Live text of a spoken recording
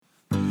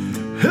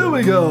Here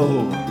we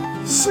go.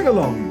 Sing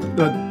along.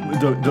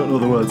 Don't know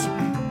the words.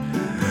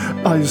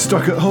 Are you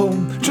stuck at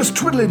home, just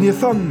twiddling your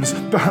thumbs?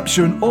 Perhaps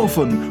you're an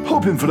orphan,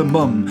 hoping for a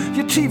mum.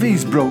 Your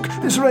TV's broke,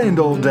 it's rained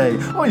all day,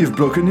 or you've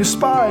broken your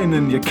spine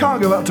and you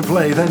can't go out to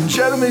play. Then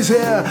Jeremy's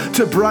here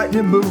to brighten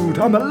your mood.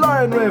 I'm a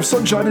lion ray of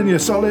sunshine in your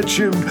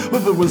solitude,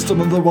 with the wisdom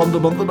and the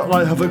wonderment that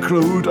I have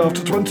accrued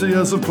after 20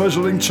 years of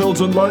pleasuring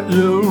children like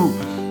you.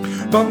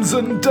 Mums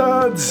and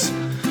dads,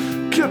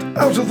 get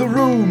out of the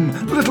room.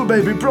 Little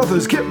baby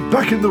brothers, get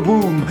back in the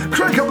womb.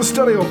 Crank up the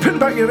stereo, pin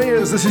back your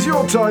ears. This is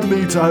your time,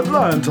 me time,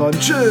 lion time.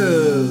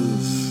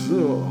 Cheers.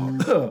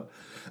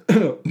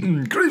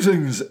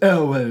 Greetings,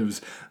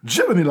 airwaves.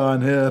 Jeremy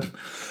Lyon here.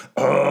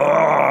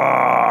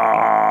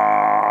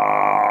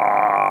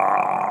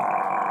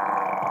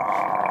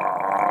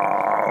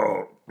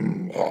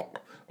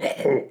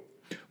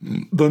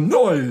 The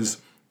noise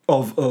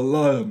of a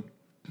lion.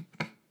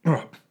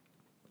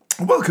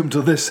 Welcome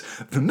to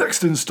the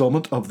next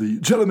instalment of the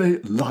Jeremy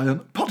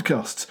Lyon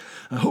podcasts.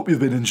 I hope you've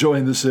been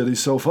enjoying the series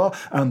so far,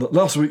 and that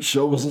last week's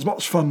show was as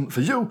much fun for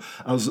you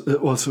as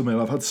it was for me.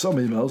 I've had some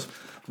emails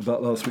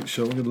about last week's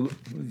show. I'm going to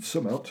read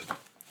some out.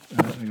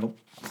 Hang on.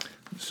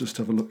 Let's just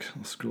have a look.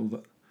 I'll scroll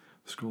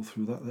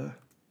through that there.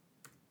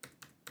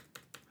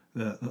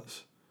 Yeah,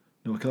 that's...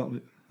 No, I can't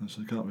read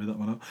that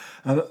one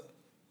out.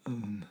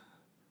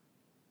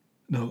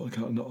 No, I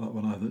can't, not that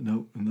one either.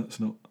 No, and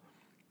that's not...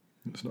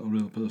 It's not a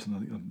real person. I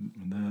think I'm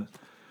there.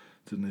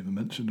 Didn't even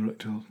mention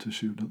erectile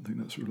tissue. Don't think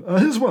that's real.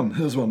 Here's one.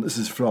 This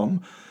is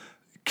from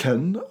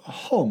Ken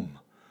Hom.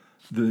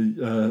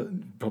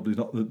 Probably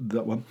not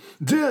that one.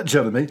 Dear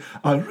Jeremy,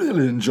 I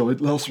really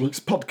enjoyed last week's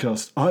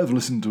podcast. I've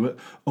listened to it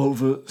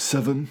over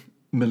 7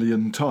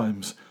 million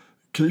times.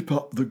 Keep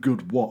up the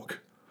good walk.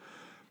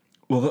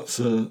 Well, that's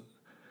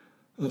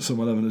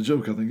someone having a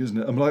joke, I think, isn't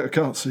it? I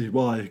can't see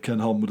why Ken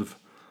Hom would have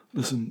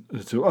listened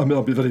to it. I mean,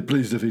 I'd be very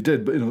pleased if he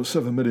did, but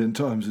 7 million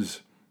times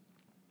is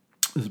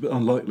a bit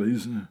unlikely,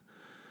 isn't it?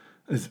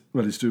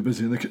 He's too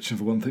busy in the kitchen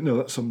for one thing. No,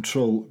 that's some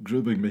troll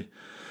grooming me.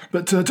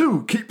 But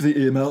do keep the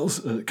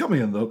emails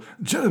coming in, though.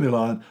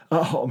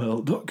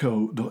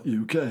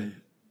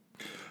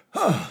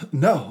 jeremylyon@hotmail.co.uk.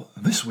 Now,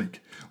 this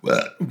week...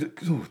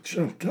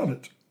 damn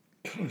it.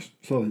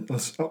 Sorry,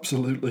 that's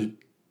absolutely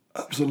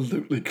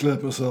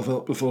cleared myself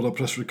out before I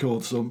press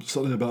record, so I'm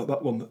sorry about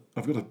that one.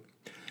 I've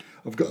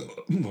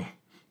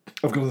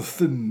got a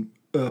thin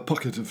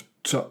pocket of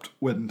trapped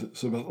wind.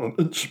 It's about an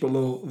inch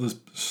below the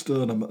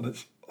sternum, and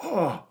it's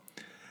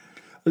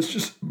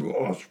just...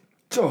 do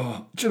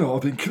you know,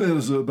 I've been clear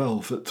as a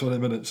bell for 20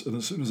 minutes, and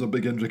as soon as I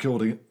begin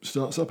recording, it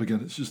starts up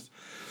again. It's just...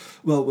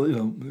 Well,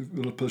 we've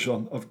got to push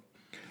on.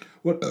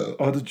 I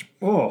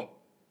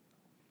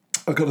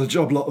got a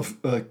job lot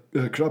of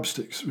crab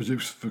sticks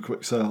reduced for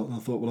quick sale, and I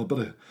thought, well, I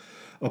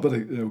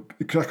better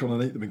crack on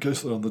and eat them in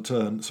case they're on the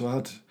turn. So I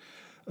had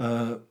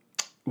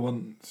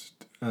one...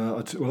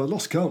 I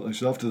lost count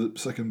actually after the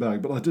second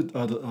bag, but I did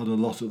add a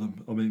lot of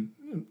them. I mean,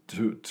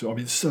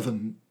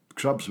 7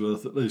 crabs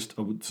worth at least,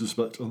 I would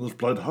suspect, and they've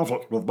played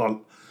havoc with my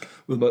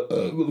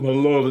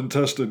lower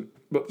intestine.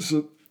 But it's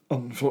an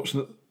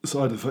unfortunate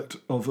side effect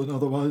of an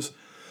otherwise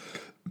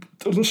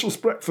delicious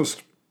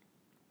breakfast.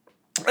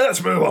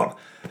 Let's move on.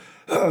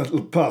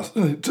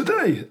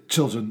 Today,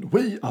 children,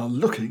 we are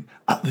looking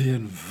at the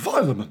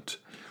environment.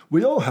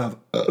 We all have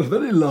a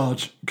very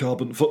large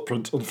carbon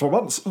footprint, and for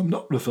once I'm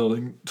not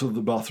referring to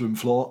the bathroom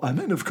floor. I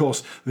mean, of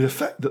course, the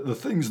effect that the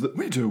things that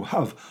we do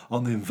have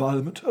on the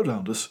environment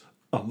around us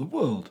and the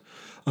world.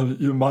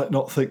 You might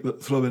not think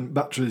that throwing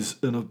batteries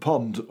in a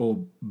pond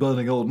or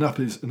burning old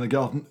nappies in a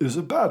garden is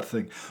a bad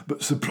thing,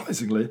 but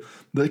surprisingly,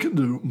 they can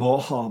do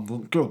more harm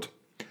than good.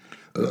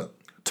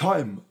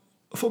 Time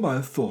for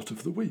my thought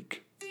of the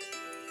week.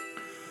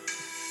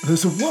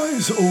 There's a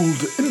wise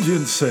old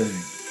Indian saying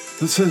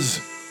that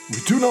says, "We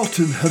do not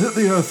inherit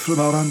the earth from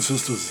our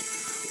ancestors.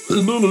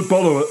 We merely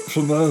borrow it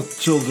from their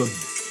children.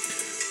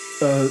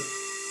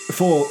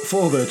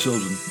 For their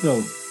children.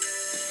 No.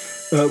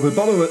 We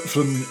borrow it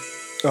from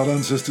our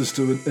ancestors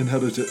to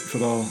inherit it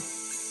for our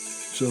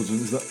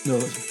children." Is that... No,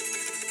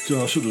 that's...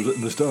 I should have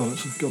written this down.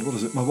 God, what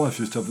is it? My wife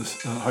used to have this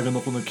hanging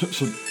up in the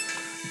kitchen,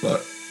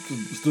 but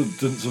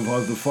didn't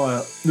survive the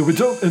fire. No, we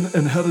don't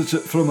inherit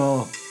it from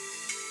our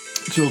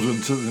children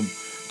to them.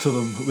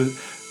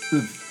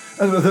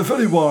 Anyway, they're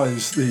very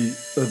wise, the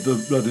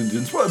Red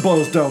Indians. What it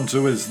boils down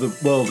to is the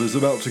world is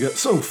about to get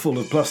so full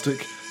of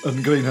plastic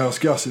and greenhouse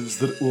gases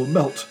that it will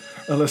melt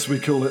unless we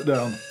cool it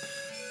down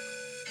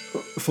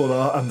for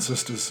our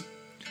ancestors.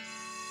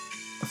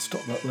 Let's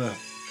stop that there.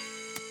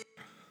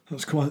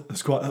 That's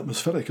quite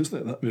atmospheric, isn't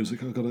it, that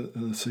music? I got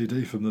a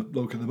CD from the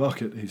bloke in the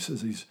market. He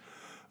says he's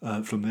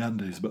from the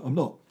Andes, but I'm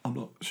not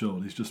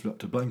sure. He's just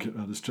wrapped a blanket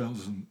around his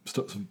trousers and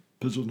stuck some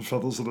pigeon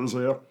feathers in his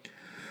ear.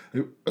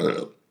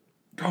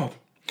 God.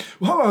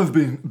 While I've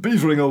been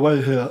beavering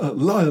away here at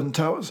Lion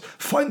Towers,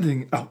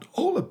 finding out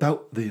all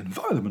about the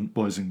environment,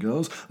 boys and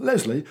girls,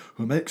 Leslie,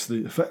 who makes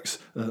the effects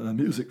and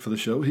music for the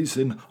show, he's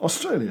in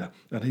Australia,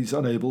 and he's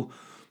unable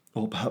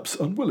or perhaps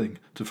unwilling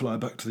to fly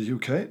back to the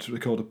UK to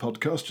record a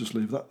podcast, just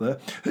leave that there.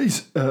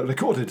 He's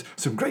recorded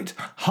some great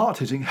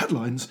heart-hitting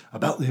headlines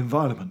about the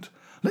environment.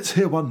 Let's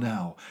hear one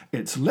now.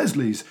 It's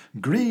Leslie's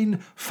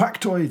Green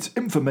Factoids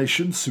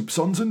Information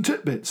Soupçons and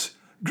Tidbits.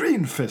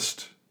 Green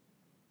Fist.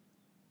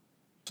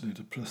 Just need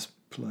to press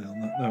play on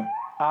that now.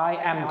 I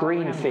am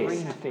Green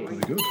Fist. Very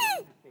good.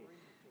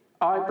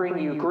 I bring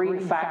you green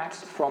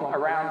facts from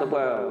around the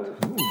world.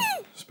 Ooh,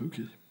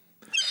 spooky.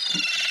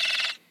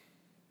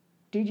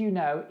 Did you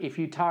know if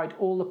you tied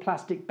all the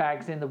plastic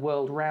bags in the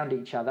world round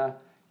each other,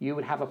 you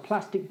would have a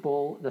plastic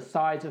ball the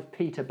size of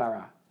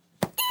Peterborough?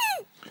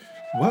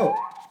 Well,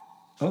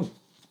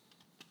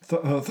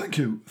 thank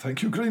you,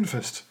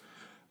 Greenfist.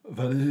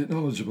 Very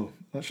knowledgeable.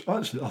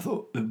 Actually, I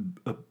thought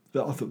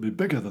it'd be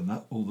bigger than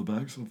that. All the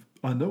bags.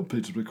 I know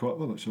Peterborough quite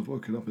well. Actually, I've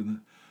woken up in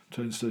the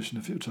train station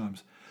a few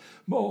times.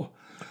 More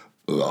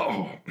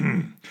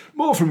from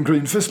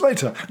Greenfist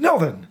later. Now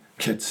then,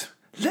 kids,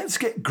 let's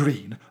get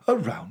green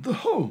around the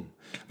home.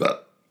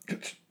 But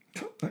it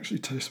actually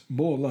tastes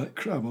more like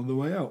crab on the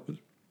way out.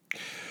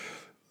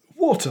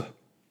 Water.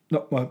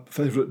 Not my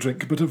favourite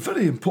drink, but a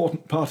very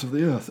important part of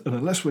the earth, and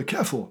unless we're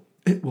careful,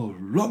 it will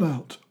run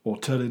out or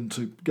turn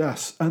into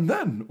gas. And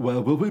then,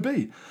 where will we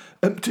be?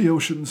 Empty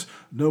oceans,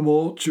 no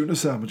more tuna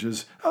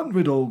sandwiches, and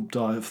we'd all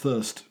die of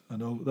thirst. I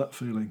know that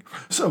feeling.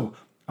 So,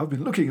 I've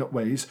been looking at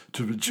ways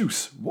to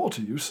reduce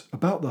water use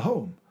about the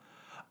home.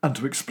 And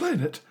to explain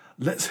it,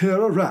 let's hear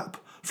a rap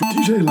from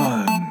DJ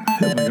Lion.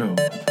 Here we go.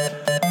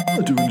 I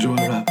do enjoy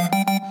a rap.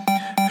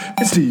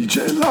 It's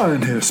DJ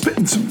Lion here,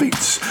 spitting some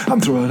beats. I'm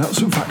throwing out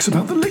some facts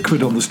about the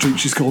liquid on the street.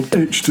 She's called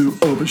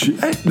H2O, but she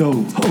ain't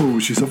no ho.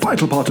 She's a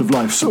vital part of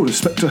life, so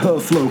respect to her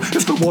flow.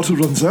 If the water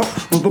runs out,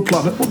 well, the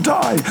planet will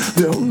die.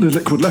 The only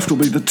liquid left will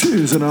be the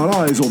tears in our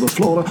eyes, or the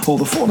flora, or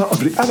the fauna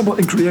of the animal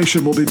in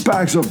creation will be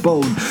bags of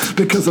bone.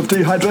 Because of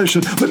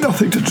dehydration, with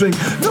nothing to drink,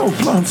 no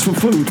plants for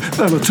food.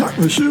 They'll attack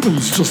the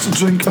humans just to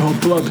drink our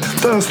blood.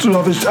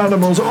 Thirst-ravished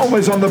animals are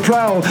always on the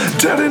prowl,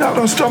 tearing out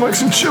our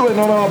stomachs and chewing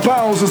on our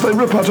bowels as they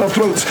rip out our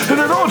throats. In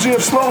an orgy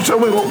of slaughter,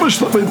 we will wish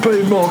that we'd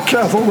been more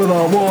careful with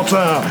our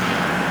water.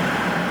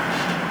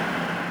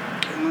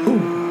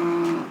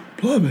 Oh,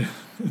 blimey.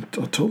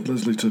 I told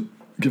Leslie to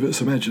give it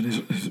some edge, and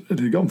he's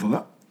really gone for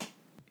that.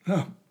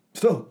 Yeah,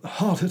 still,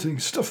 hard-hitting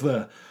stuff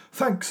there.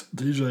 Thanks,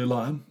 DJ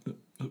Lion.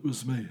 It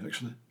was me,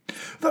 actually.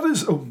 That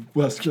is a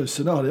worst-case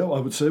scenario, I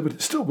would say, but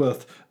it's still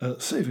worth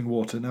saving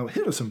water. Now,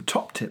 here are some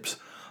top tips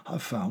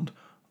I've found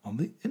on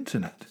the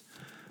internet.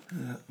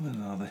 Where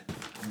are they?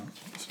 Oh,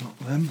 it's not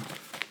them.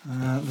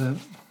 I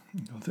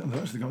think I've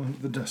actually got them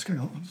at the desk. Hang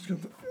on, I'll just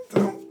get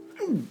that.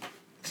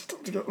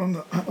 Stop to get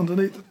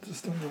underneath it.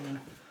 Just under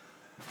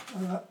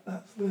there.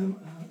 That's them.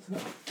 That's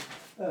that.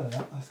 There they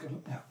are. Let's go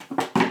look now.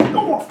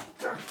 Oh!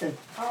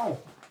 Ow!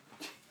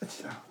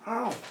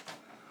 Ow!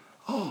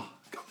 Oh,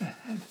 got my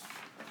head.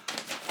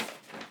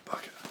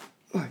 Bucket.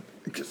 Right,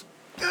 just.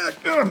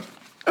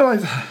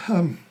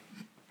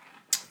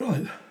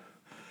 Right.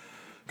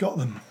 Got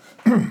them.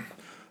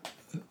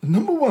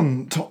 Number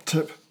one top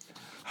tip.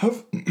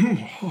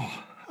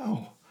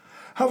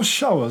 Have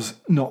showers,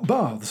 not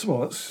baths.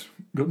 Well, that's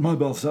got my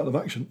bath's out of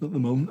action at the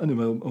moment.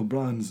 Anyway,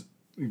 O'Brien's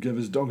gave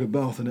his dog a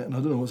bath in it, and I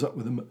don't know what's up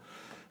with him, but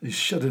he's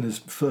shedding his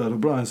fur.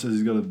 O'Brien says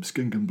he's got a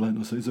skin complaint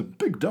or so. He's a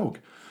big dog,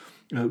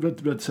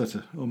 red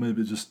setter, or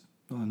maybe just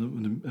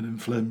an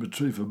inflamed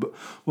retriever. But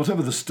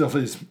whatever the stuff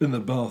is in the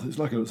bath, it's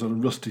like a sort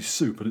of rusty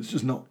soup, and it's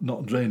just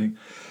not draining.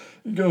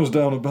 It goes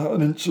down about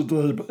an inch a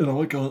day, but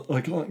I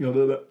can't go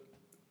to that.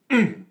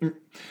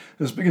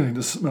 It's beginning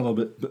to smell a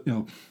bit, but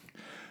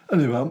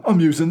Anyway, I'm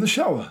using the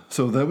shower,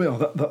 so there we are.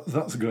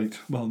 That's great.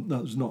 Well,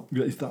 that's not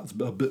great. That's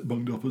a bit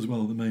bunged up as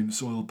well. The main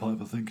soil pipe,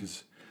 I think,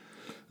 is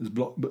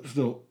blocked, but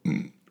still,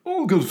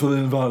 all good for the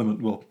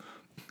environment. Well,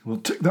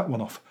 we'll tick that one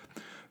off.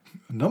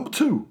 Number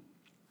 2,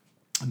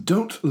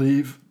 don't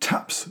leave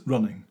taps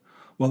running.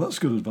 Well, that's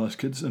good advice,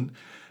 kids, and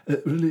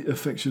it really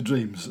affects your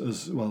dreams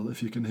as well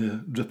if you can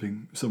hear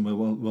dripping somewhere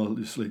while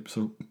you sleep.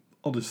 So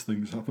oddest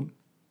things happen.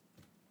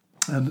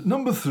 And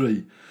number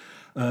 3,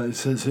 it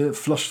says here,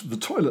 flush the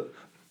toilet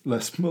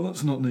less. Well,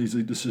 that's not an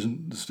easy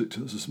decision to stick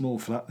to. It's a small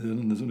flat here,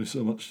 and there's only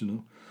so much,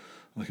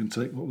 I can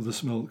take what with the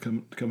smell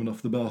coming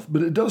off the bath.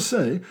 But it does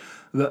say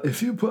that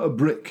if you put a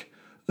brick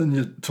in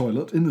your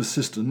toilet, in the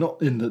cistern,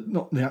 not in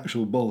the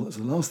actual bowl, that's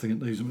the last thing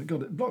it needs. I mean,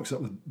 God, it blocks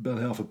up with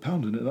barely half a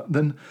pound in it.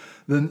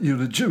 Then you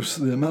reduce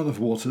the amount of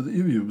water that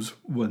you use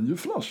when you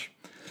flush.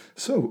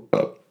 So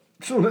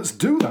let's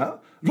do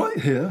that right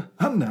here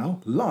and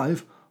now,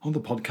 live on the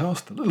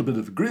podcast. A little bit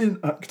of green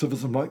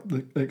activism like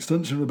the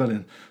Extinction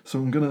Rebellion. So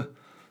I'm gonna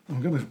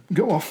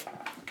go off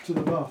to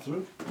the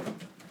bathroom,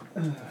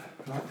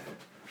 right,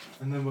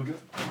 and then we'll go.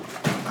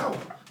 Ow!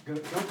 Go.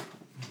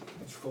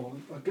 It's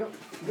fallen. I'll go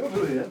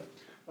over here,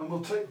 and we'll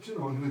take.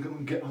 I'm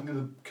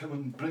gonna come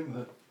and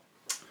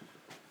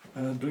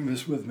bring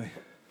this with me.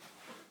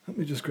 Let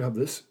me just grab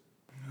this.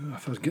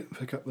 If I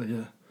pick up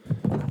the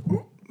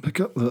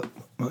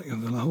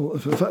whole. In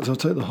fact, I'll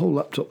take the whole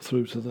laptop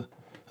through to the.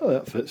 Oh,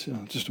 that fits.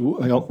 Just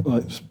hang on.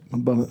 Right,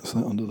 balance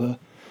that under there.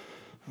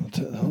 I'll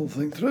take the whole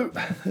thing through.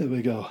 Here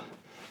we go.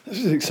 This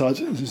is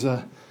exciting. This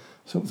is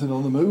something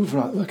on the move.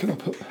 Right, where can I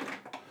put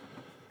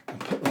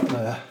that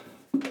there?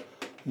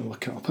 No, I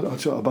can't. I'll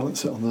try to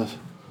balance it on the...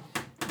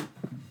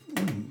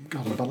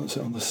 Got to balance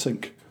it on the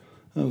sink.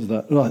 How's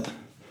that? Right.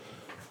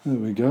 There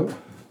we go.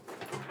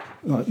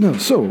 Right, now,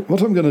 so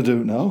what I'm going to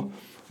do now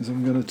is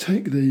I'm going to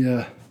take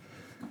the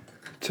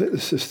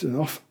cistern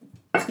off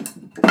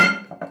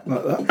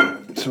like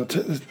that. So I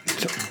take the...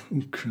 I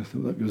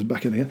thought that goes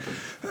back in again.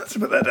 Let's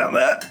put that down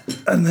there.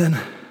 And then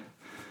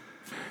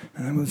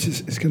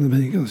it's going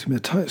to be a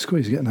tight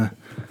squeeze getting a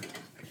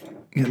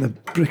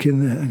brick in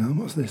there. Hang on,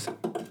 what's this?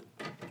 What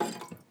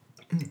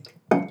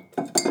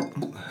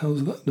the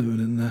hell's that doing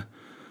in there?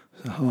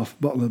 There's a half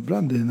bottle of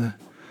brandy in there.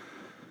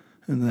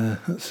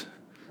 That's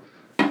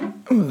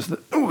there's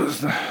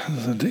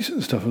the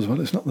decent stuff as well.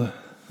 It's not the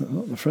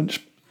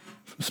French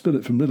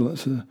spirit from Lidl.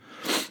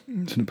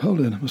 It's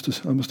Napoleon. I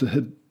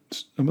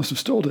must have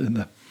stored it in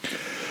there.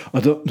 I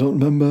don't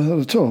remember that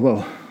at all.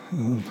 Well,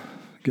 I'll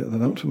get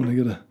that out when I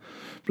get a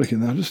brick in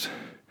there. Just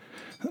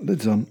that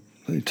lid's on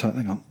very tight.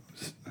 Hang on.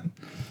 Just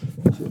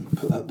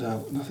put that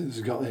down. Nothing's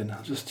got in.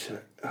 I'll just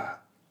check.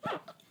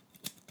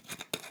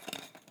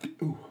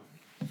 Ooh,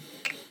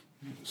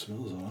 it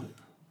smells all right.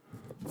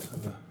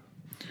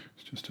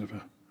 It's just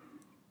over.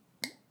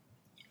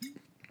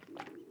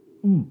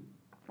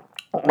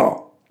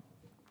 Oh,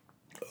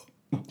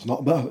 it's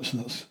not bad.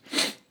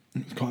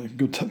 It's quite a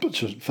good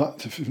temperature. In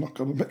fact, if you've not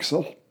got a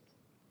mixer,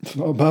 it's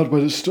not a bad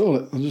way to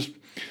store it. I just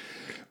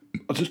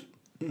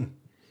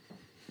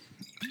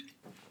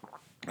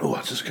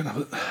gonna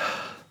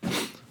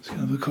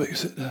have a quick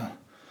sit down.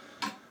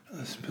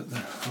 Let's put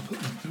that. I'll put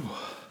that.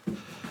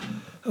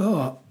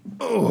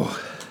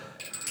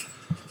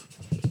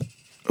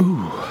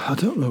 I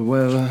don't know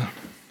where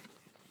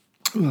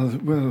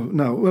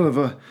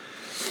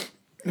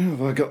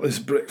have I got this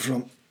brick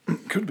from?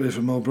 Could be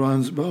from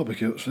O'Brien's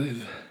barbecue,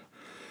 actually.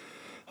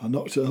 I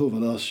knocked it over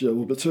last year.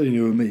 Well, between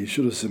you and me, he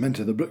should have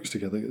cemented the bricks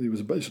together. He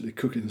was basically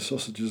cooking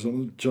sausages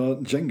on a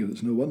giant Jenga.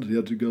 It's no wonder he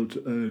had to go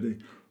to early.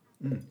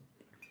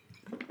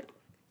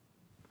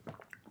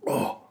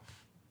 Oh,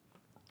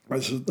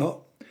 it's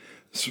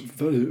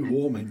very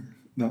warming,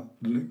 that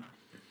drink.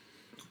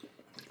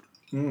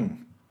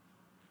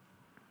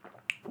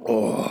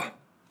 Oh,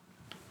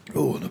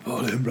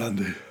 Napoleon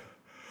brandy.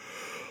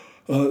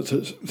 It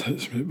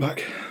takes me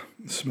back.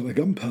 The smell of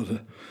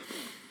gunpowder.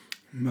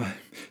 Do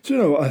you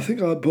know what? I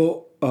think I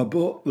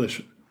bought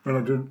this when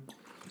I did.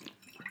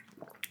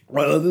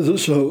 Well, there's a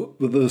show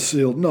with the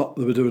Sealed Knot.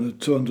 They were doing a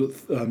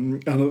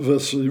 200th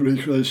anniversary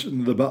recreation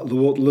of the Battle of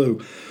Waterloo.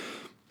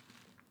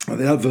 And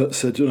the advert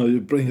said,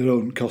 you bring your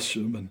own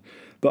costume.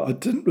 But I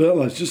didn't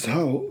realise just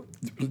how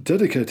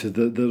dedicated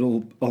they're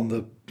all on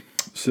the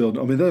Sealed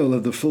Knot. I mean, they all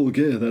had the full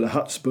gear. They had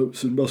hats,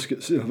 boots and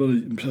muskets.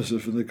 Very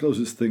impressive. And the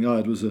closest thing I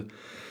had was a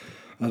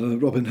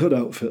Robin Hood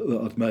outfit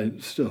that I'd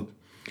made. Still,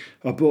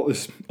 I bought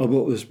this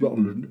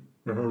bottle.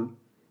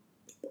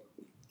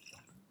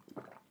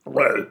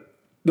 Well,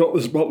 not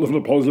this bottle of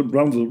Napoleon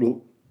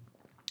brandy.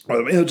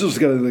 Just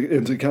getting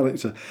into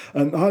character.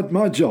 And I had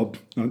my job.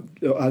 I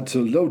had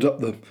to load up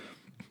the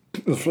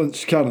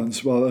French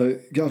cannons while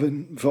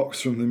Gavin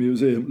Fox from the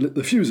museum lit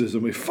the fuses,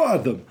 and we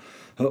fired them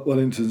at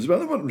Wellington's. Well,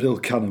 they weren't real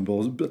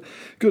cannonballs, but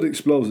good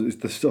explosives.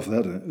 The stuff they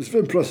had in it. It was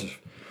very impressive.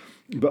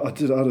 But I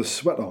had a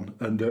sweat on,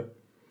 and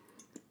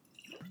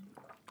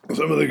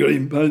some of the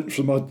green paint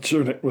from my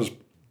tunic was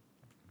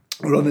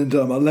running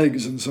down my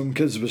legs, and some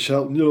kids were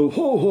shouting, ho,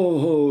 ho,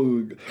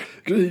 ho,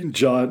 green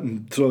giant,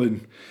 and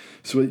throwing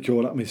sweet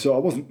corn at me. So I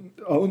wasn't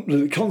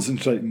really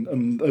concentrating,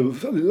 and they were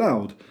fairly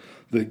loud,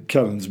 the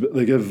cannons, but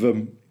they gave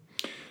me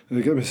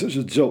such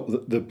a jolt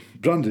that the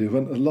brandy, a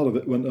lot of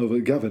it went over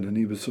Gavin, and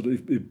he was sort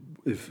of, he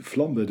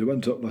flambéed, he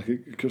went up like a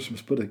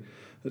Christmas pudding.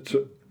 It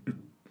took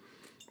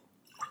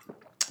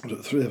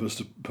three of us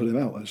to put him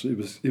out, actually.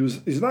 He's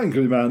an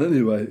angry man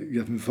anyway,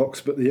 Gavin Fox,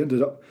 but he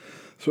ended up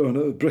throwing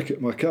a brick at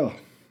my car,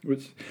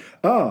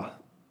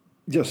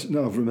 yes,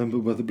 now I've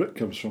remembered where the brick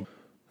comes from.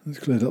 Let's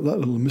clear up that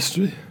little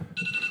mystery.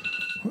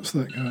 What's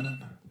that going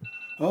on?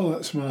 Oh,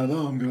 that's my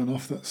alarm going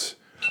off.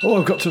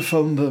 I've got to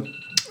phone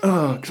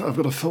I've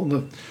got to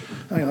phone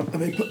hang on, let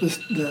me put this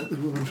there, the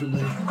woman from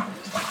the...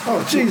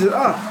 Oh, Jesus,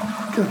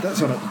 God,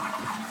 that's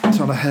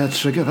on a hair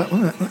trigger, that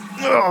one, isn't it?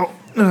 Oh,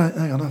 right,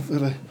 hang on,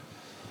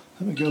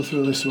 let me go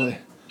through this way.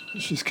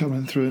 She's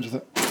coming through into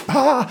that...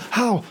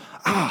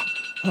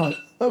 Right,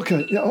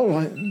 okay, yeah, all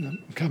right,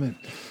 I'm coming.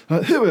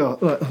 Right, here we are.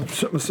 Right, I'll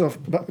shut myself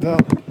back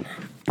down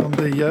on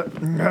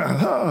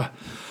the...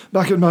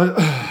 back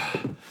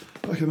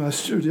in my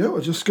studio.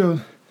 I'll just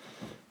go...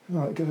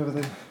 Right, get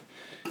everything...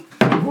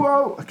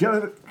 Whoa! Get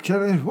it!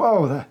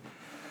 Whoa!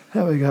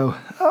 There we go.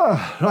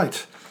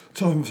 Right.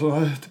 Time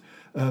for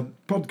a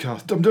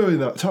podcast. I'm doing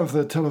that. Time for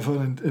the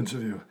telephone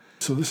interview.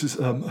 So this is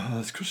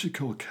it's actually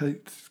called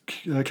Kate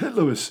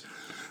Lewis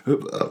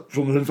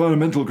from the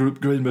environmental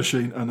group Green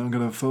Machine, and I'm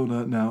going to phone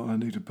her now. I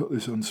need to put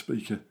this on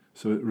speaker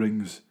so it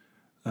rings.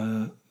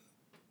 There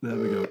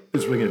we go.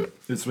 It's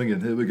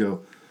ringing. Here we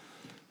go.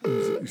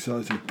 It's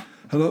exciting.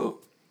 Hello.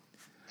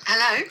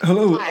 Hello.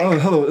 Hello. Hi. Oh,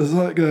 hello. It's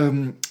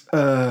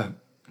like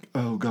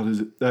oh God,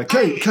 is it Kate?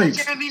 Hi, Kate.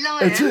 Jeremy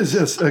Lyons. It is.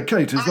 Yes,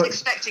 Kate. Is I was that?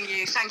 expecting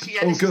you. Thank you.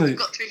 Yeah, Okay. we've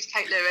got through to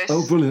Kate Lewis.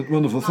 Oh, brilliant,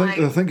 wonderful.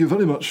 Hi. Thank you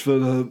very much for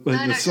making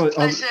No, this. it's a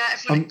pleasure.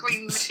 Everyone at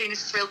Green Machine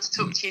is thrilled to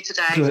talk to you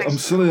today. Great. Thank I'm you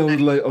sorry I for was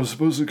calling. late. I was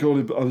supposed to call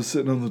you, but I was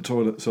sitting on the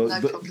toilet, so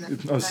No problem. I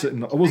was No.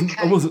 sitting. I wasn't.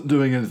 I Okay. wasn't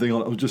doing anything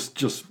on it. I was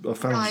just. I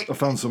found. Right. I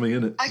found something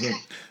in it. Okay. So,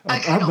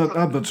 Okay, I had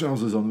no my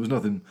trousers on. There was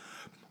nothing.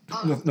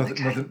 Oh, Nothing.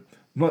 okay. Nothing.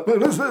 Right, well,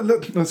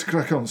 let's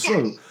crack on.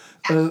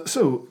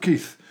 So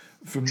Keith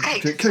from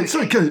Kate.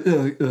 Sorry, Kate.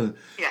 Kate.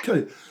 Yeah.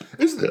 Kate,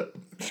 is the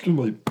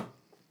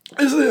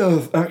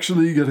Earth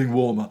actually getting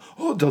warmer,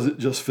 or does it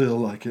just feel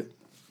like it?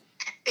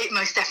 It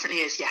most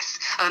definitely is, yes.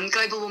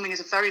 Global warming is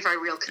a very, very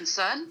real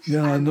concern.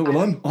 Yeah, I know.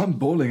 Well, I'm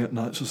boiling at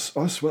night, so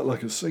I sweat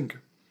like a sink.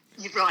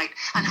 You're right.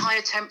 And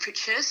higher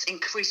temperatures,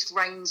 increased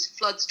rains,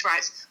 floods,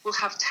 droughts will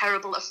have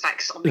terrible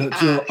effects on the Yeah,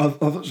 do you know, earth.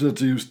 I've actually had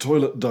to use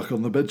toilet duck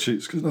on the bed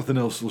sheets because nothing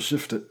else will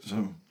shift it.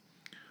 So,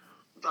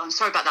 I'm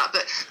sorry about that,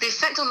 but the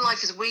effect on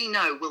life as we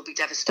know will be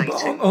devastating.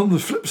 but on the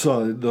flip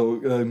side, though,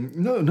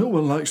 no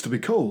one likes to be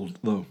cold,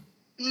 though.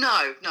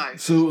 No.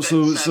 So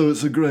But,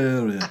 it's a grey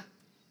area.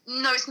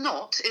 No, it's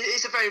not. It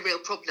is a very real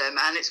problem,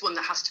 and it's one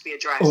that has to be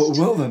addressed. Oh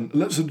well, then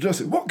let's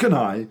address it. What can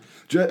I,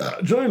 J.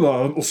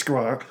 Lyon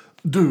Squire,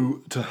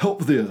 do to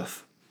help the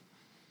Earth?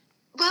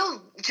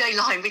 Well, Jay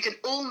Lyon, we can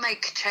all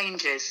make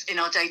changes in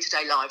our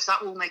day-to-day lives.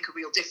 That will make a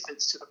real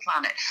difference to the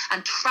planet.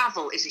 And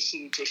travel is a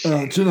huge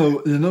issue.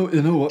 Do you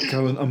know what,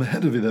 Karen? I'm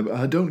ahead of you there, but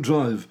I don't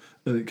drive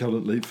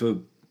currently for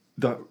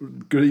that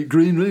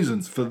green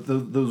reasons. For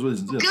those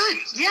reasons, yes. Good,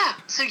 yeah.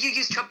 So you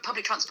use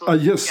public transport?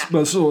 Yes, Yeah.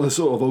 well, sort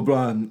of.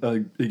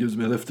 O'Brien, he gives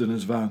me a lift in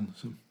his van.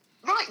 So.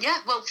 Right, yeah.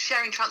 Well,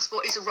 sharing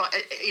transport is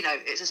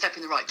it's a step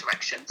in the right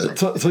direction. So.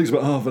 It takes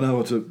about half an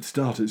hour to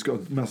start it. It's got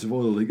a massive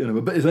oil leak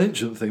anyway, but it's an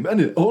ancient thing. But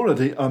anyway,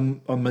 already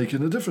I'm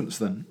making a difference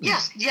then.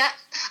 Yes, yeah.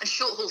 And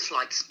short-haul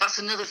flights, that's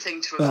another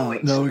thing to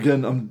avoid. Now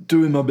again, I'm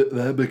doing my bit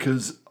there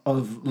because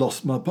I've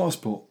lost my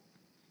passport.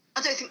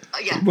 I don't think,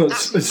 Well,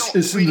 that's it's not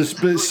in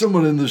really it's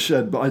somewhere in the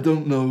shed, but I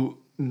don't know.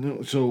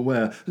 Not sure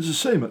where. It's a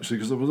shame actually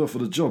because I was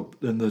offered a job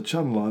in the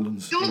Channel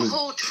Islands.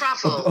 Short-haul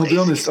travel. I'll be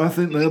honest. I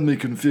think they had me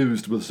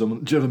confused with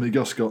someone, Jeremy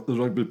Guscott, the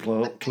rugby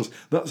player, because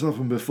that's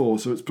happened before.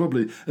 So it's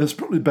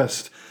probably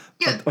best.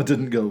 Yeah. I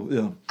didn't go.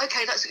 Yeah.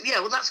 Okay,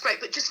 that's great.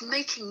 But just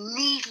making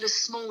needless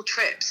small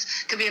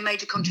trips can be a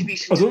major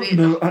contribution. I to don't the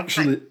know effect.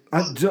 actually.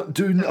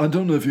 I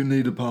don't know if you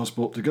need a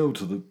passport to go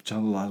to the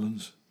Channel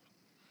Islands.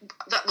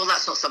 That's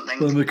not something.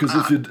 Well, because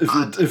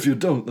if you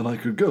don't, then I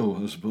could go.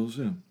 I suppose.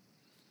 Yeah.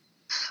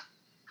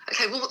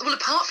 Okay, well,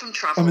 apart from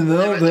travel, I mean,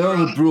 they there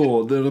are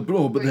abroad. They're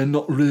abroad, but they're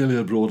not really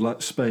abroad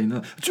like Spain.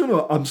 Do you know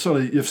what? I'm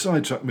sorry, you've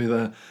sidetracked me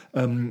there,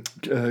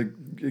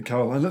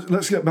 Caroline.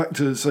 Let's get back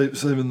to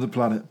saving the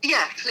planet.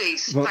 Yeah,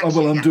 please. Well, Thank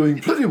you, I'm yeah.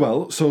 doing pretty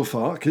well so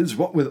far, kids.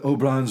 What with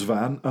O'Brien's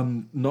van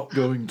and not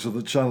going to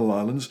the Channel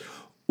Islands,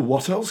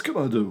 what else can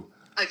I do?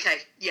 Okay,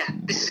 yeah,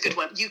 this is a good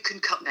one. You can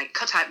cut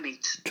out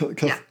meat.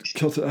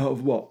 Cut it out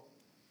of what?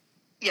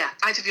 Yeah,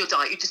 out of your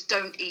diet. You just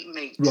don't eat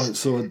meat. Right,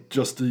 so I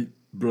just eat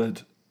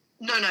bread.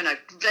 No.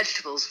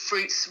 Vegetables,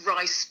 fruits,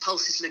 rice,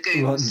 pulses,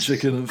 legumes. Right, and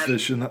chicken and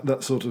fish and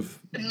that sort of.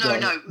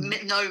 diet.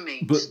 No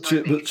meat. But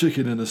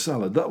chicken in a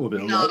salad, that would be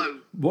a lot. No.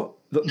 What?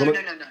 No.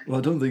 Well,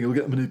 I don't think you'll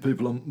get many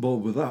people on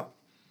board with that.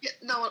 Yeah,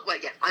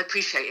 I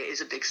appreciate it is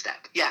a big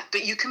step. Yeah,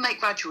 but you can make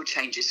gradual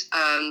changes.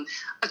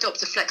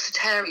 Adopt a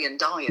flexitarian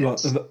diet.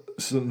 Right,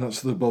 and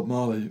that's the Bob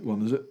Marley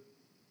one, is it?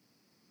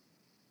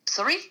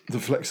 Sorry? The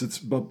it's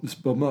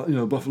Bob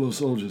Marley, Buffalo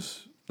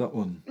Soldiers, that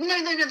one. No,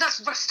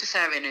 that's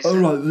Rastafarianism. Oh,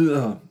 right,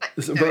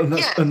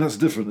 yeah. And that's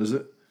different, is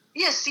it?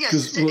 Yes,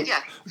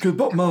 Because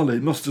Bob Marley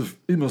must have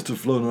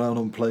flown around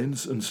on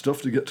planes and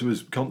stuff to get to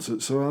his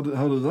concerts. So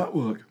how does that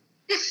work?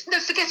 Yes, no,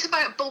 forget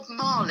about Bob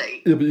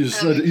Marley. Yeah, but you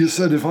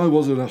said if I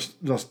was a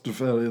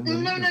Rastafarian.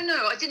 Then,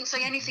 No, I didn't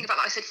say anything about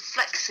that. I said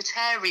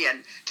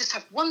flexitarian. Just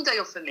have one day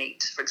off of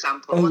meat, for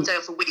example, 1 day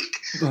off a week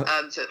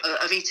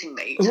of eating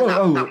meat.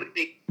 That would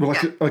be. Well,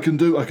 yeah. I can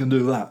do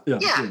that. Yeah.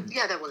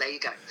 Well, there you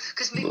go.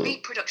 Because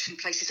meat production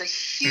places a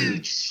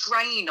huge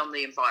strain on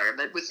the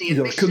environment with the Yeah,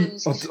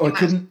 emissions. I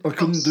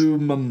couldn't do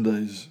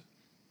Mondays.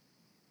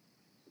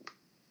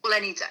 Well,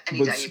 any day.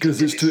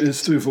 Because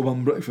it's 2 for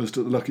 1 breakfast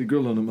at the Lucky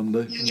Grill on a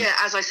Monday. Yeah,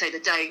 as I say,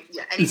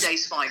 any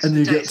day's fine. And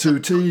you get 2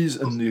 teas,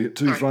 and you get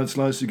 2 fried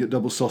slices, you get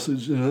double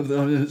sausage.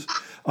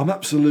 I'm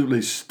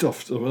absolutely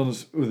stuffed. To be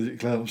honest with you,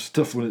 Claire, I'm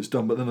stuffed when it's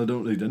done, but then I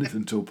don't eat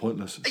anything till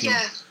pointless. So.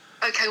 Yeah.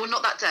 Okay, well,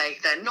 not that day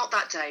then. Not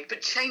that day.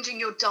 But changing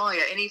your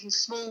diet in even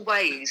small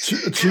ways.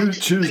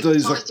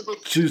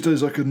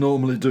 Tuesdays I could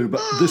normally do,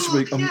 but this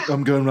week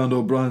I'm going round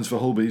O'Brien's for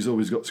Holby. He's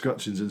always got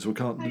scratchings in, so I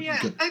can't.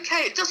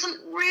 Okay, it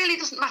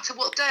doesn't matter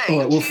what day. All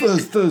right, well,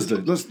 Thursday.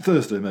 Let's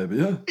Thursday maybe,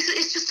 yeah?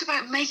 It's just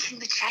about making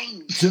the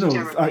change. Do you know,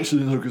 Jeremy.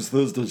 actually, no, because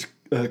Thursday's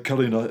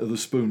curry night of the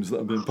spoons. That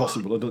would be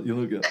impossible.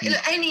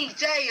 Any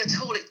day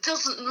at all, it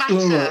doesn't matter.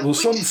 All right, well,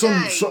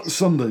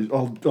 Sunday.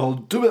 I'll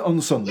do it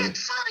on Sunday.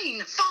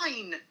 Yeah,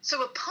 fine. So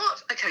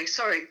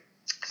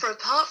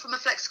apart from a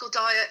flexible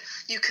diet,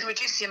 you can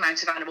reduce the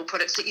amount of animal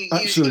products that you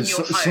use in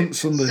your home.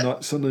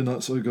 Sunday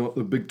nights I go to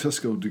the big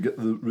Tesco to get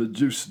the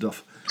reduced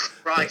stuff.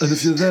 Right. And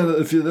if you're there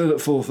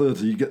at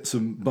 4:30, you get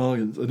some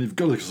bargains, and you've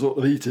got to sort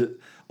of eat it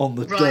on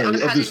the day.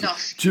 I've had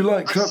enough. Do you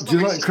like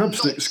crab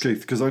sticks,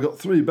 Keith? Because I got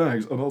 3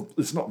 bags, and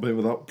it's not been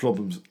without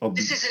problems.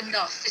 This is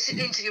enough. This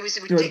interview is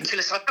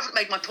ridiculous. I haven't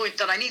made my point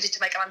that I needed to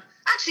make. I'm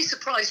actually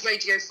surprised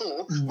Radio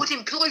 4 would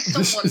employ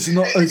someone.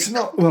 It's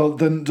not. Well,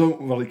 then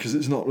don't worry, because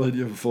it's not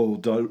Radio 4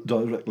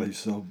 directly.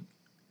 So.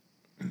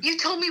 You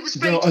told me it was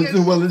Radio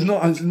 4. Well, it's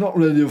not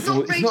Radio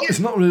 4. It's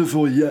not Radio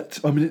 4 yet.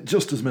 I mean,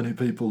 just as many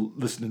people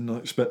listening I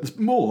expect. There's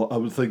more, I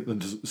would think,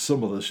 than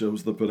some of the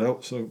shows they put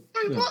out. So.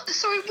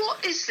 Sorry,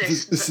 what is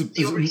this? It's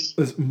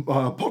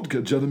our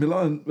podcast, Jeremy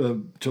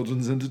Lyon,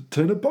 Children's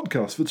Entertainer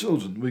Podcast for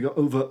Children. We got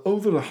over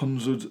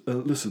 100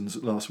 listens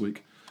last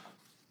week.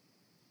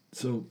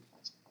 So,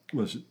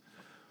 I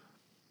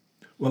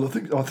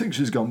think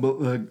she's gone. But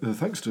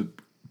thanks to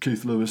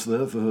Keith Lewis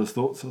there for her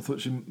thoughts. I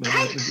thought she.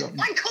 Kate, I'm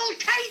called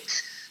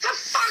Kate. For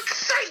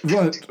fuck's sake!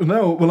 Right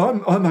now, well,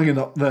 I'm hanging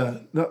up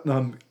there.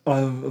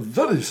 I'm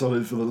very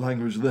sorry for the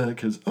language there,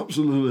 kids.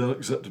 Absolutely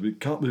unacceptable. It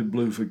can't be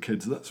blue for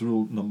kids. That's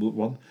rule number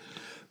 1.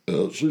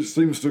 She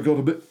seems to have got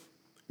a bit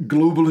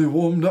globally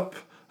warmed up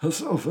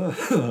herself.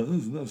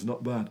 That's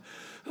not bad.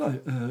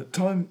 Right,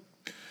 time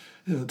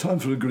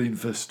for a green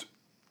fist.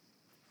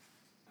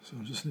 So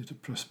I just need to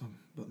press my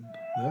button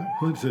there.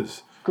 What it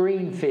is?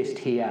 Green fist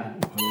here.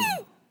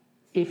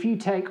 If you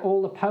take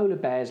all the polar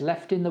bears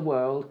left in the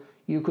world,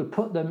 you could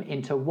put them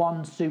into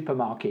one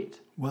supermarket.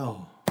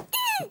 Well,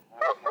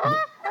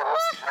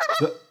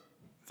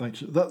 thank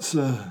you. That's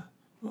a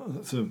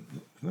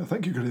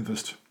thank you, Green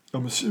Fist.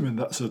 I'm assuming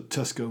that's a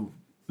Tesco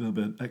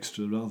an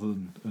extra rather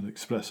than an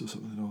express or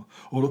something,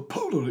 or a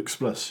Polar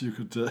Express. You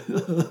could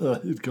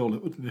you'd call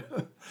it, wouldn't you?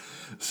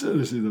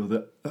 Seriously though,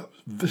 that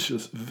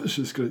vicious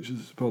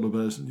creatures, polar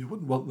bears, and you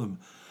wouldn't want them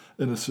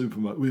in a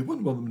supermarket. We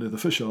wouldn't want them near the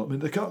fish art. I mean,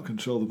 they can't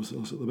control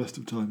themselves at the best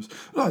of times.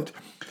 Right,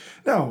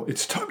 now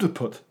it's time to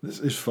put, this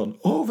is fun,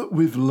 all that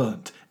we've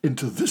learnt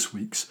into this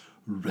week's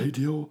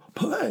radio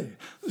play.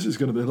 This is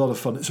going to be a lot of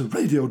fun. It's a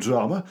radio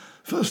drama,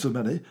 first of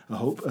many, I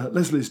hope.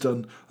 Leslie's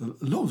done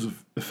loads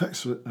of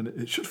effects for it, and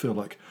it should feel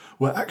like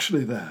we're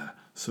actually there.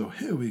 So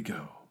here we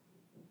go.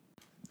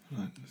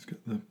 Right, let's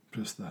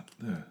press that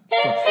there.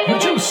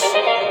 Reduce,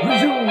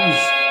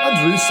 reuse,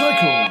 and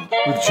recycle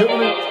with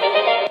Jeremy.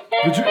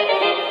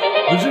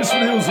 Reduce,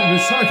 reuse, and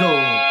recycle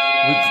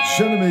with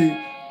Jeremy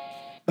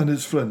and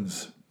his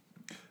friends.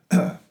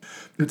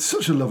 It's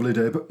such a lovely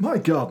day, but my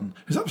garden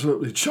is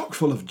absolutely chock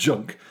full of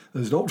junk.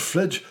 There's an old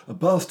fridge, a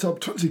bathtub,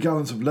 20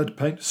 gallons of lead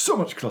paint, so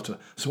much clutter.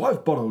 So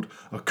I've borrowed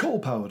a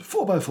coal-powered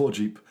 4x4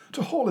 Jeep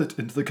to haul it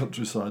into the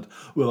countryside,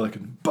 where I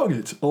can bung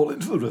it all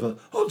into the river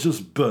or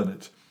just burn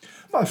it.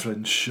 My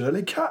friend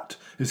Shirley Cat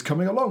is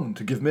coming along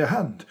to give me a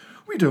hand.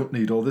 We don't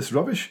need all this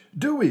rubbish,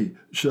 do we,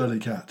 Shirley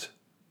Cat?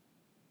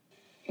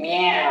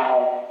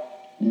 Meow.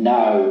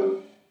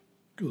 No.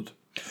 Good.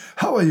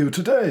 How are you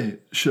today,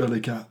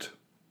 Shirley Cat?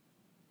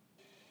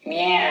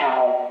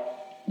 Meow.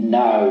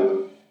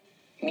 No.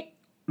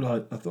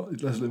 Right, I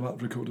thought Leslie might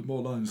have recorded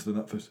more lines than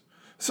that first.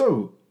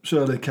 So,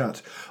 Shirley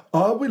Cat,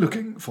 are we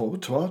looking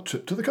forward to our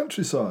trip to the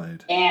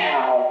countryside?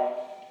 Meow.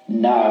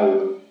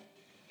 No.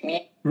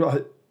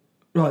 Right.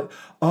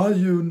 Are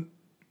you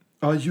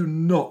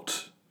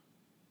not?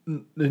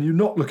 Then you're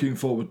not looking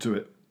forward to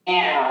it?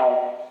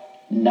 Meow.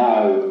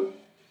 No.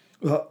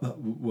 That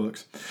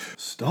works.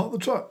 Start the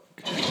truck.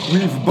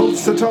 We've both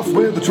set off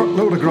with a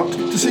truckload of grot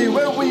to see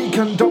where we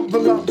can dump the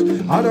lot.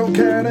 I don't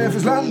care if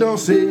it's land or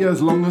sea,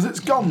 as long as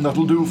it's gone,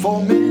 that'll do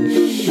for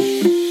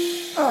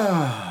me.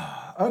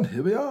 And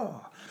here we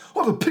are.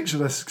 What a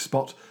picturesque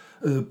spot.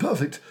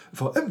 Perfect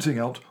for emptying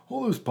out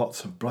all those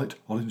pots of bright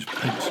orange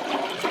paint.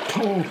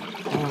 Oh,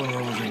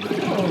 lovely.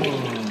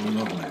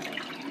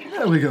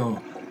 There we go.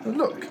 And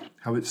look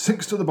how it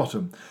sinks to the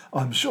bottom.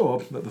 I'm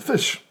sure that the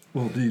fish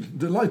will be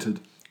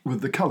delighted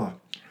with the colour.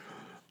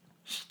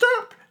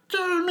 Stop,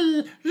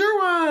 Jeremy! You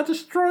are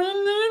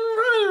destroying the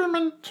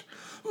environment.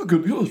 Oh,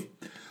 good God.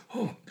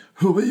 Oh,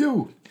 who are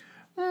you?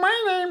 My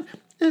name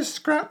is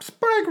Scraps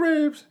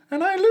Bygraves,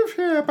 and I live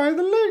here by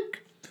the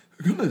lake.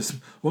 Goodness,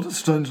 what a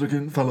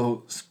strange-looking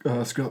fellow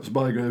Scraps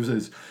Bygraves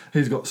is.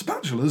 He's got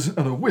spatulas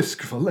and a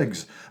whisk for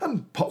legs,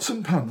 and pots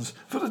and pans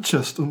for the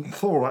chest and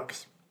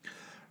thorax.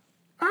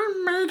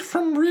 I'm made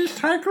from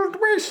recycled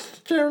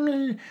waste,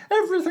 Jeremy.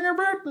 Everything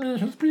about me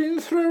has been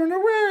thrown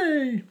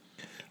away.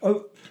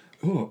 I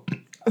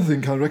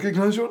think I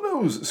recognise your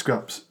nose,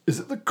 Scraps. Is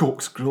it the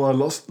corkscrew I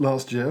lost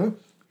last year?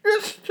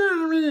 Yes,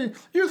 Jeremy.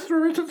 You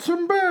threw it at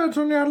some birds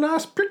on your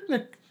last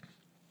picnic.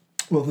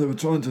 Well, they were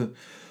trying to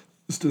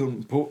steal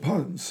pork pie,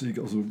 and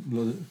seagulls are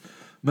bloody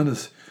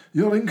menace.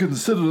 You're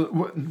inconsiderate.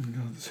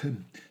 It's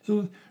him.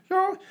 Your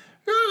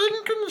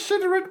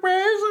inconsiderate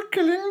ways are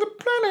killing the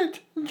planet,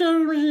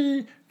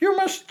 Jeremy. You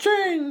must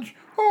change,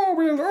 or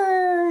we'll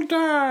all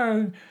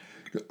die.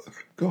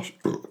 Gosh,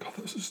 God,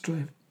 that's a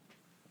strain.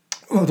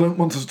 Well, I don't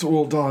want us to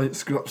all die,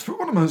 Scraps, but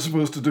what am I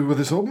supposed to do with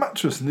this old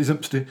mattress and these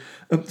empty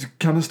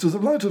canisters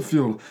of lighter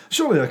fuel?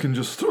 Surely I can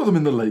just throw them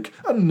in the lake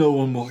and no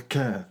one will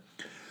care.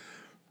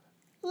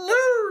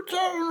 No,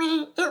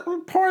 Jeremy, it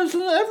will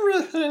poison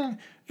everything.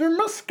 You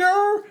must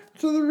go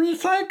to the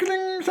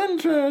recycling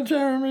centre,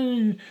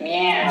 Jeremy.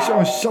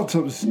 So shut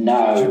up,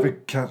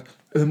 stupid cat.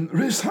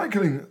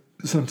 Recycling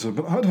centre,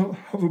 but I don't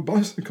have a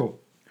bicycle.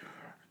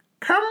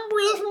 Come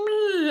with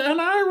me and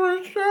I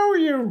will show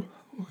you.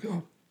 Oh,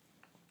 God.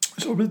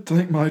 Shall we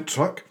take my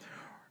truck?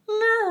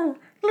 No,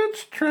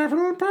 let's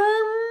travel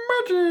by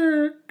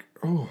magic.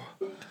 Oh.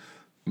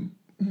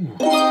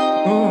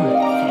 Oh.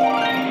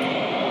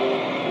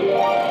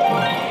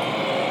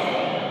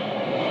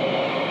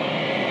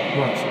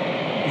 Right.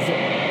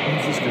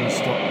 Is this going to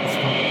stop? It's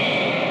not.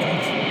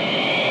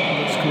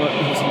 That's quite.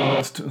 That's a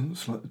nice turn.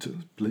 Slightly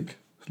bleak.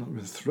 It's not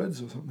with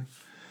threads or something.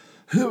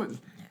 Here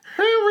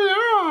we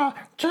are,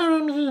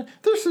 Jeremy.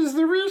 This is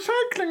the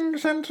recycling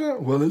centre.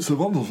 Well, it's a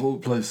wonderful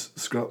place,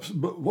 Scraps,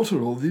 but what are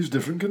all these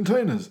different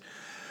containers?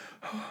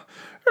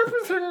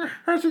 Everything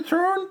has its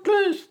own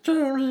place,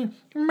 Jeremy.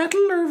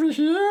 Metal over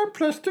here,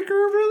 plastic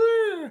over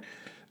there.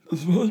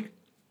 It's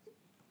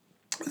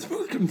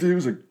very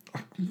confusing.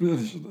 I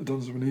really should have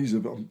done something easier,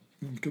 but I'm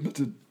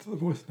committed to the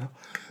voice now.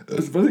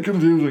 It's very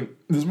confusing.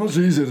 It's much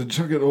easier to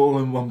chuck it all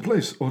in one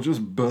place or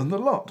just burn the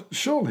lot,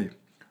 surely.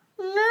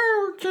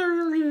 No,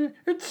 Jeremy,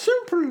 it's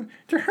simple.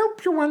 To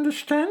help you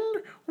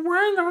understand,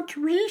 why not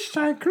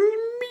recycle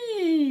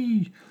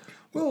me?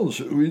 Well,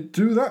 should we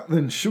do that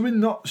then? Should we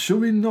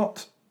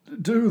not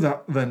do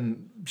that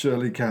then,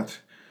 Shirley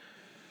Cat?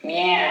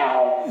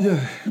 Meow.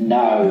 Yeah.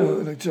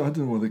 No. Yeah, I don't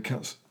know whether the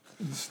cat's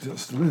still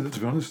in it, to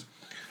be honest.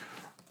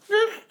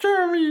 Yes,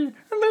 Jeremy,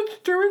 and let's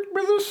do it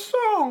with a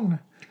song.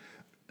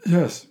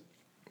 Yes,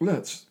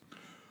 let's.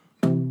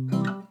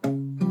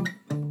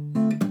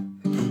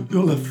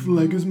 Your left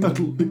leg is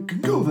metal, it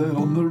can go there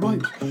on the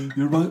right.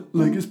 Your right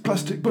leg is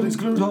plastic, but it's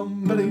glued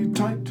on very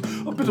tight.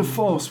 A bit of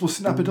force will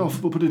snap it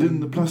off, we'll put it in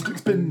the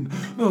plastic bin.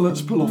 Now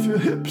let's pull off your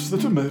hips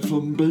that are made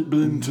from baked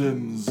bean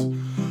tins.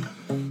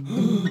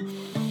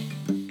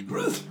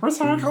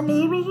 Recycle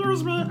me,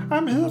 reuse me,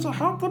 I'm here to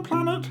help the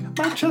planet.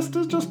 My chest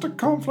is just a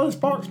cornflakes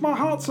box, my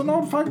heart's an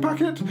old fag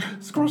packet.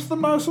 Squash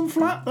them nice and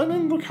flat, then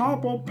in the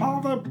cardboard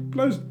pile they're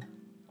placed.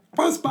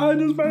 My spine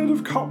is made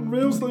of cotton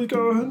reels, they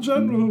go in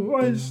general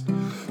waste.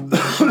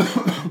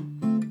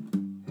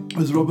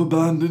 His rubber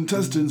band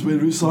intestines we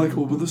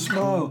recycle with a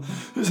smile.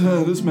 His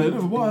head is made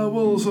of wire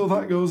wool, so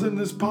that goes in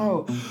this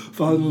pile.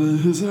 Finally,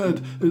 his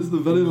head is the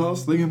very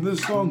last thing in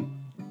this song.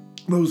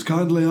 Those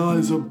kindly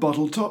eyes are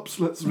bottle tops,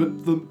 let's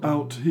rip them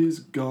out, he's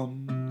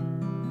gone.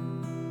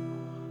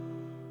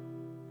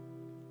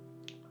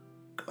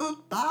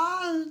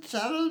 Goodbye,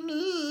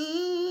 Jeremy.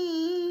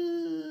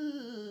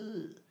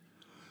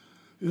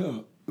 Yeah,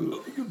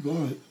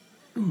 goodbye.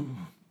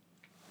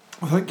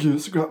 Thank you,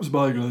 Scraps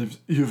Bygraves.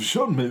 You've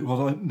shown me what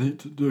I need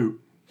to do.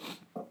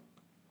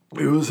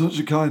 You were such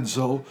a kind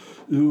soul.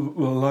 You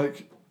were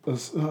like a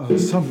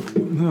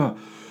son. Yeah,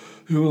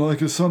 you were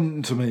like a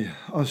son to me.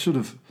 I should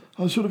have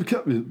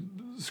kept you,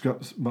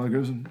 Scraps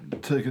Bygraves, and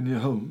taken you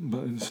home,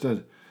 but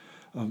instead,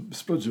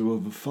 spread you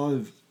over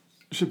 5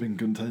 shipping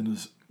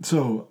containers.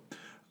 So,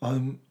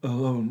 I'm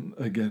alone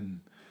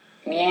again.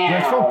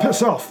 Meow.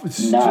 Piss off!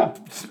 No.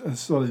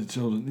 Sorry,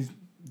 children.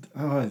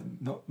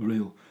 Not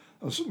real.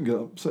 I shouldn't get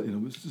upset, you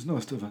know. It's just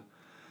nice to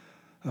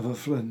have a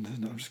friend.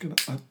 And I'm just gonna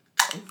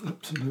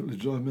absolutely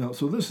drive me out.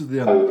 So this is the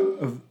end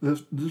of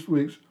this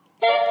week's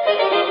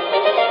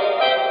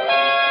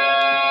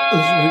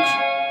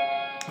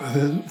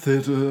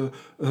theatre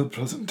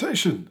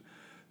presentation.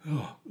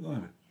 Oh,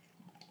 blimey.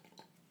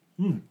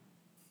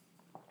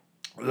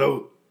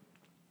 So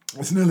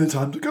it's nearly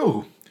time to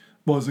go,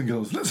 boys and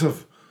girls. Let's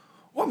have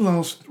one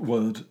last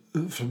word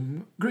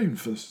from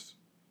Greenfist.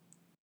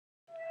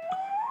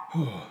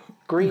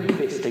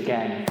 Greenfist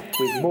again,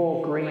 with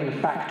more green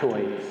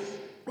factoids.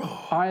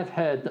 I have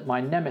heard that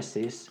my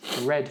nemesis,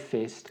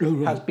 Redfist,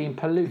 has been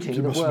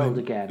polluting the world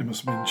again. It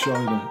must mean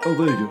China. Oh,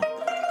 there you go.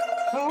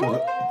 Got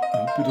it. I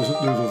hope he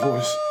doesn't do the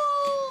voice.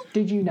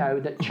 Did you know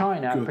that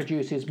China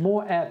produces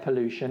more air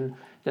pollution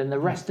than the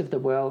rest of the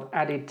world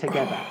added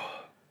together?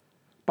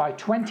 By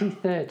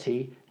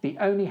 2030, the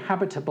only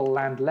habitable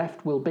land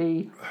left will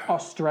be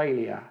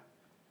Australia.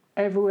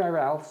 Everywhere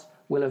else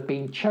will have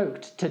been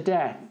choked to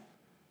death.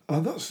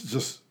 And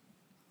that's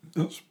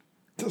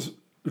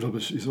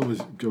rubbish. He's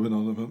always going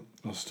on about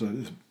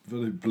Australia. It's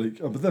very bleak.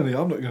 But then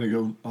I'm not going to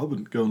go. I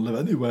wouldn't go and live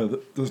anywhere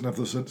that doesn't have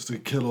the sense to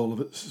kill all of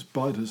its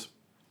spiders.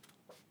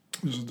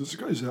 There's a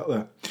disgrace out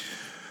there.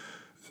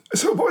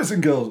 So, boys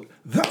and girls,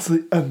 that's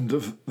the end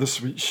of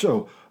this week's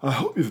show. I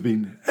hope you've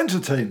been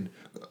entertained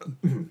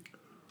and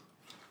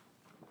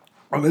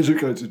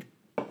educated.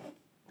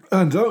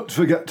 And don't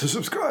forget to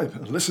subscribe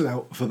and listen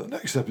out for the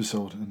next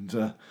episode.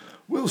 And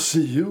we'll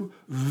see you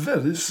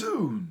very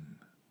soon.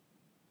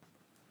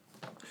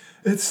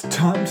 It's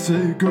time to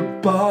say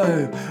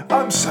goodbye.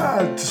 I'm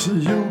sad to see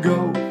you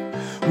go.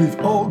 We've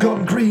all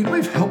gone green,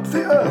 we've helped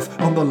the earth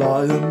on the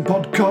Lion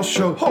Podcast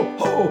Show. Ho,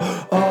 ho!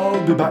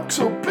 I'll be back,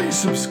 so please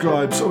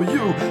subscribe so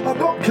you are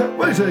not kept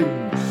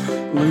waiting.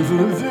 Leave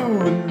a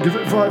review and give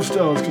it 5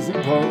 stars, because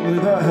apparently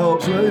that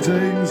helps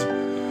ratings.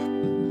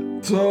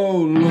 So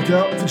look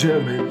out for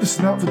Jeremy,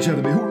 listen out for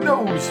Jeremy, who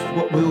knows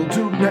what we'll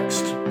do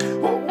next.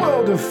 What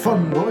world of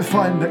fun will we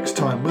find next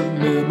time with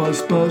me and my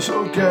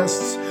special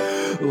guests?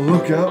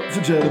 Look out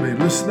for Jeremy,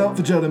 listen out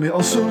for Jeremy,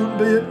 I'll soon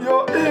be in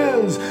your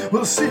ears.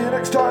 We'll see you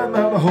next time,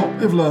 and I hope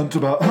you've learnt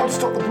about how to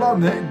stop the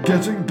planet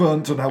getting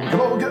burnt and how we can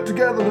all get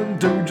together and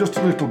do just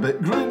a little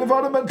bit. Green,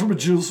 environmental,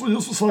 reduce,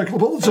 reuse,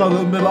 recyclable,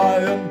 Jeremy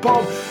Lion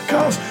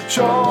Podcast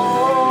Show.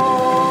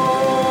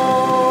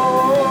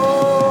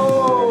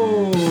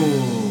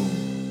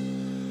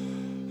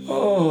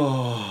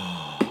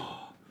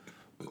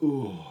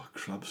 Oh,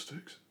 crab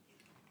sticks.